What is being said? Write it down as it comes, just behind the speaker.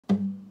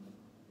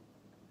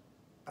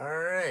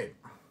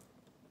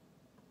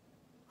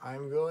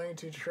I'm going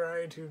to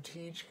try to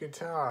teach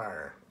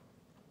guitar.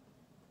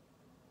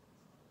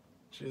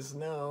 Just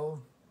know,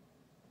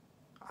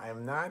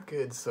 I'm not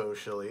good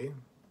socially.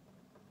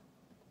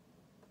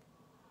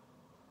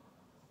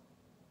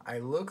 I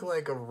look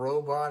like a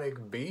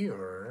robotic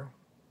beaver.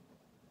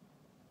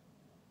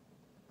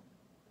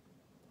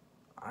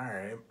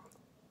 Alright.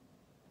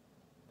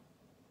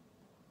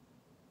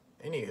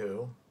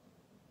 Anywho.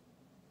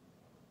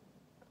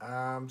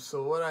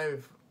 So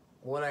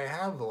what I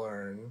have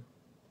learned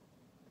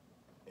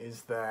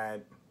is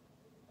that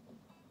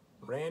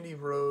Randy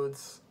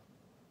Rhoads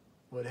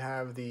would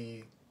have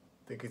the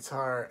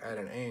guitar at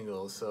an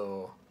angle,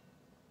 so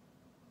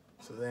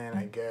then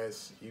I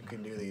guess you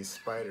can do these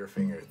spider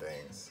finger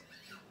things.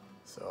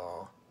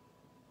 So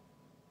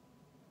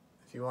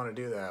if you want to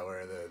do that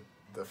where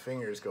the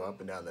fingers go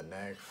up and down the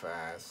neck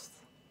fast,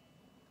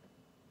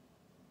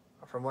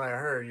 from what I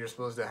heard, you're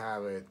supposed to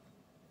have it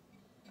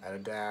at a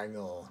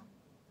diagonal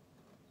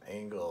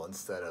angle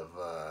instead of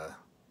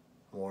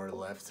more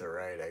left to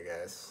right, I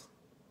guess.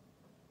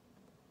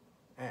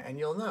 And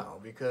you'll know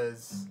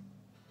because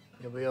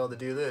you'll be able to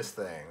do this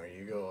thing where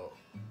you go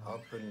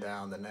up and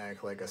down the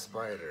neck like a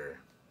spider.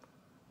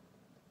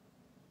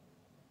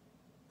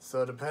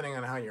 So depending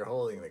on how you're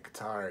holding the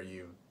guitar,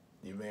 you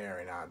may or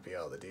may not be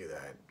able to do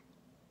that.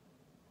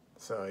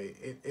 So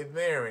it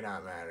may or may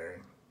not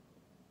matter.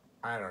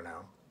 I don't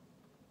know.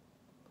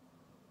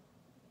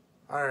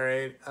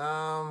 Alright,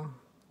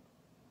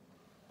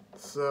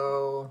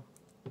 so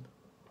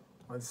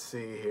let's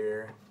see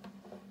here.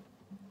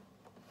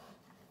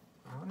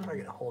 I wonder if I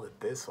can hold it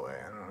this way.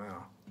 I don't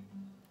know.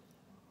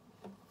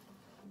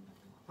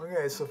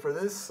 Okay, so for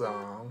this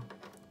song,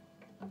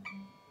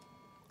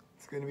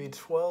 it's going to be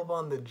 12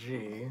 on the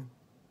G,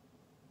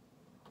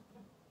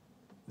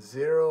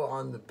 0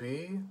 on the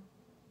B,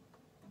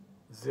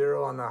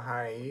 0 on the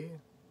high E,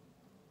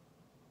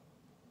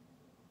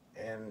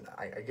 and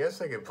I guess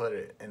I could put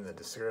it in the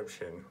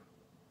description.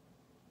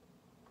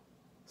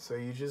 So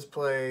you just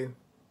play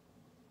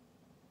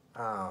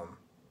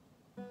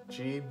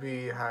G,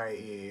 B, high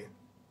E,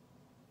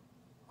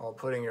 while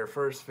putting your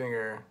first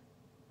finger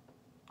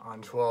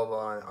on 12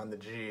 on the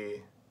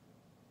G,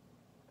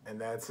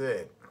 and that's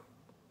it.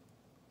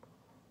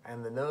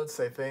 And the notes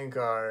I think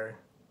are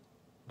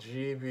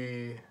G,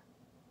 B,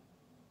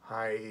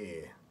 high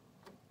E.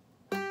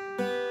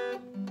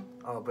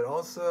 Oh, but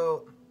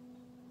also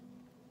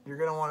you're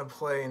gonna want to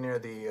play near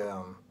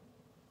the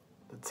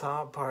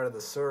top part of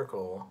the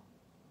circle,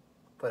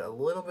 but a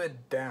little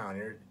bit down.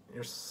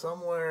 You're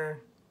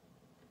somewhere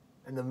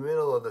in the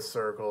middle of the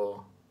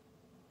circle,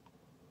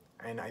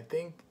 and I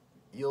think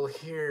you'll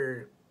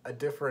hear a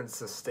different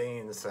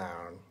sustain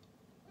sound.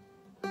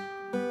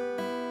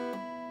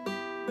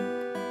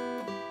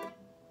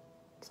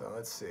 So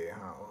let's see.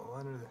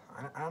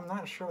 I'm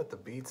not sure what the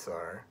beats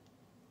are.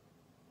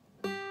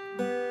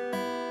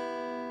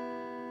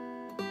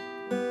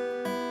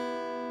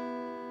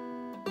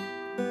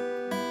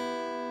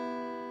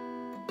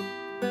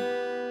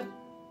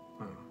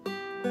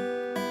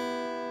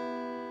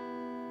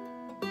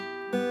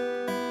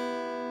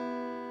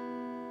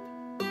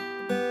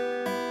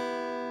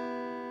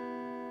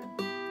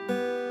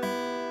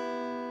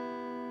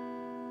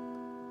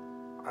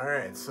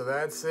 Alright, so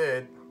that's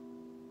it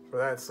for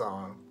that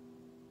song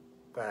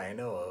that I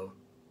know of.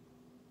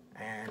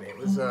 And it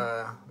was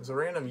a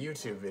random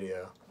YouTube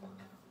video.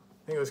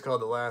 I think it was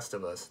called The Last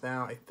of Us.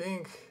 Now, I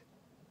think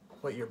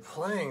what you're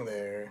playing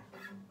there,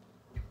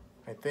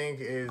 I think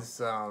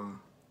is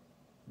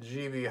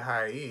G, B,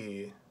 high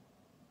E.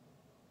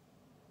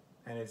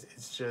 And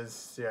it's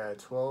just, yeah,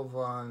 12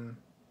 on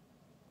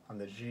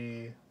the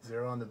G,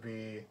 0 on the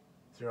B,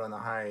 0 on the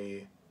high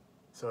E.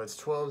 So it's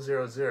 12,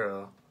 0,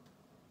 0.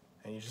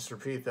 And you just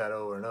repeat that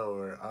over and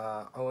over.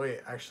 Oh wait,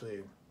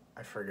 actually,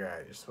 I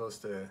forgot. You're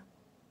supposed to,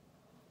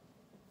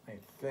 I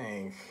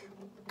think,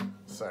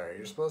 sorry,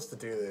 you're supposed to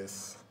do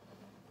this,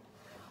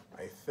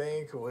 I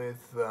think,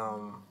 with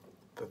the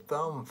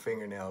thumb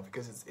fingernail,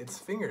 because it's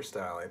finger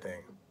style, I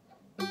think.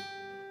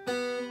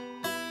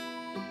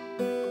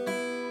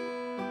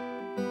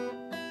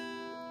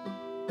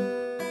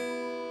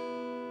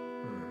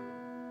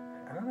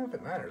 I don't know if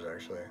it matters,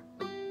 actually.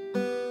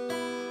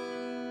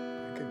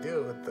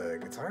 Do it with the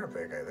guitar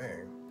pick, I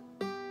think.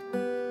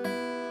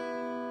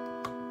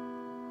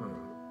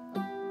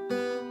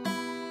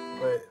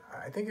 But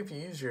I think if you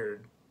use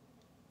your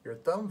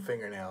thumb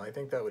fingernail, I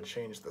think that would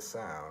change the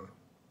sound.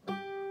 Does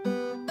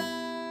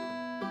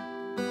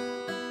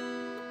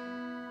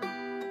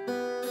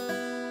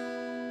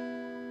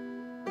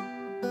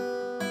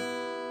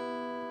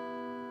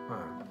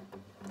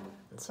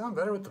it sound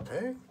better with the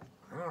pick?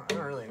 I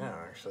don't really know,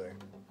 actually.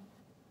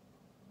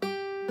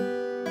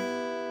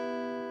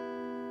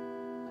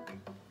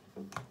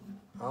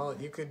 Well,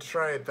 you could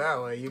try it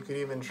that way. You could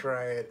even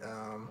try it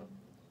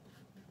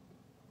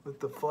with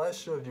the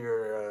flesh of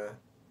your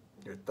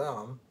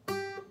thumb,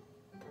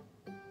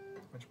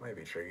 which might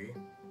be tricky.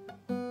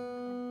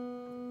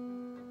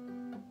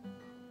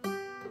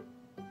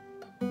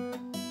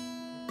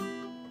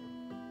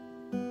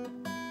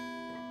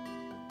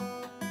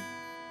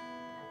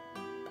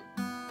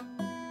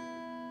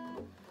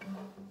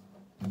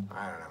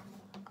 I don't know.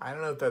 I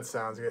don't know if that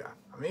sounds good.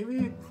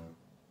 Maybe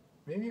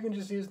you can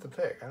just use the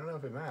pick. I don't know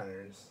if it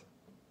matters.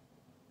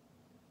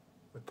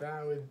 But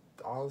that would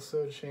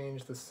also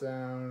change the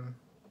sound.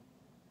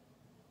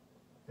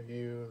 If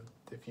you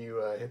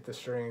hit the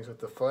strings with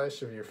the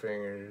flesh of your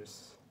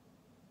fingers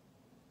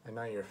and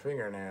not your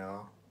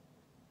fingernail.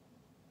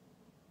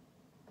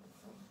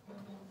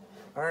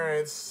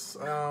 Alright,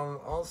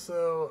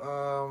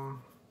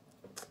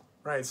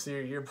 right, so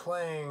you're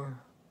playing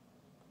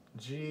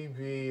G,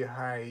 B,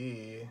 high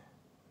E.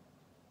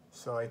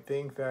 So I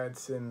think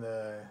that's in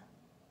the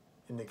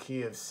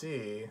key of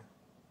C.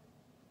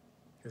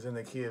 Because in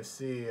the key of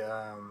C,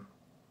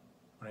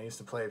 when I used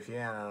to play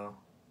piano,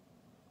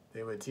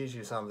 they would teach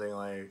you something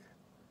like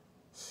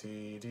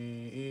C, D,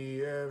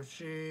 E, F,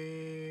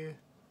 G,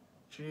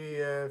 G,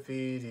 F,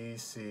 E, D,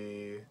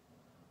 C.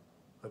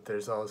 But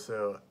there's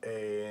also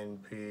A and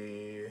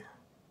B.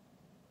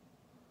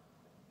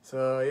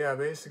 So yeah,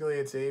 basically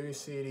it's A, B,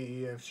 C, D,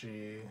 E, F,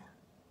 G.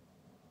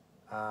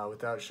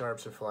 Without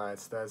sharps or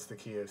flats, that's the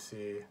key of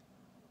C.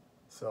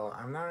 So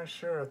I'm not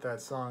sure if that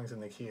song's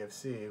in the key of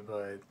C,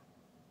 but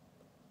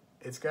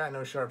it's got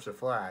no sharps or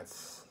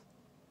flats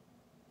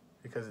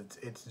because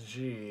it's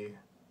G,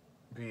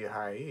 B,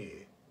 high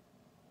E.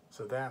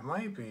 So that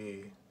might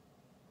be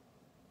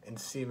in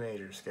C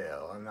major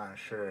scale, I'm not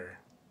sure.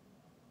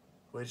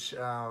 Which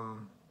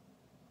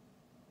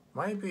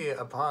might be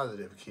a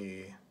positive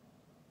key.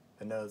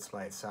 The notes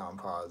might sound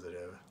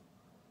positive.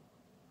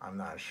 I'm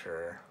not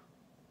sure.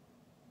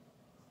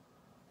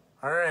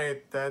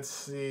 Alright,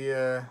 that's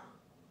the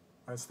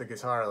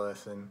guitar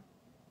lesson.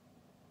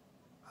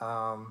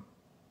 Let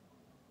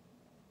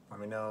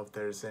me know if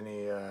there's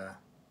any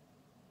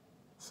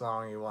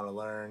song you want to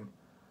learn.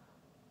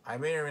 I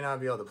may or may not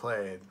be able to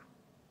play it.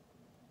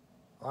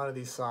 A lot of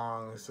these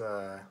songs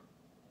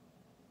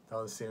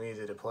don't seem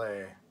easy to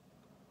play.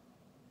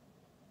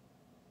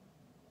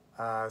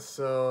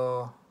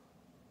 So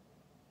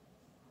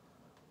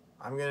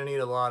I'm gonna need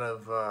a lot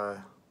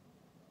of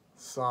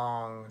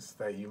songs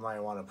that you might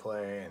want to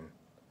play, and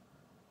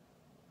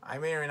I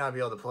may or may not be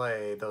able to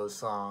play those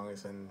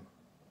songs, and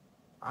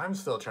I'm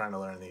still trying to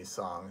learn these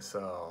songs,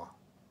 so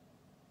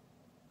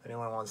if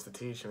anyone wants to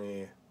teach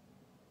me,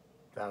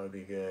 that would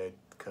be good,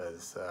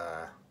 because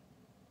I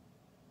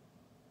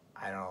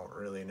don't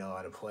really know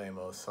how to play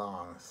most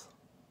songs.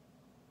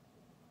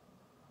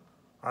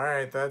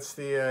 Alright, that's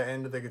the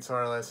end of the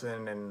guitar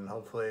lesson, and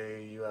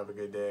hopefully you have a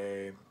good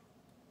day.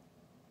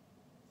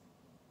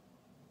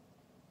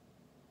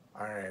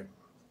 Alright,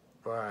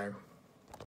 bye.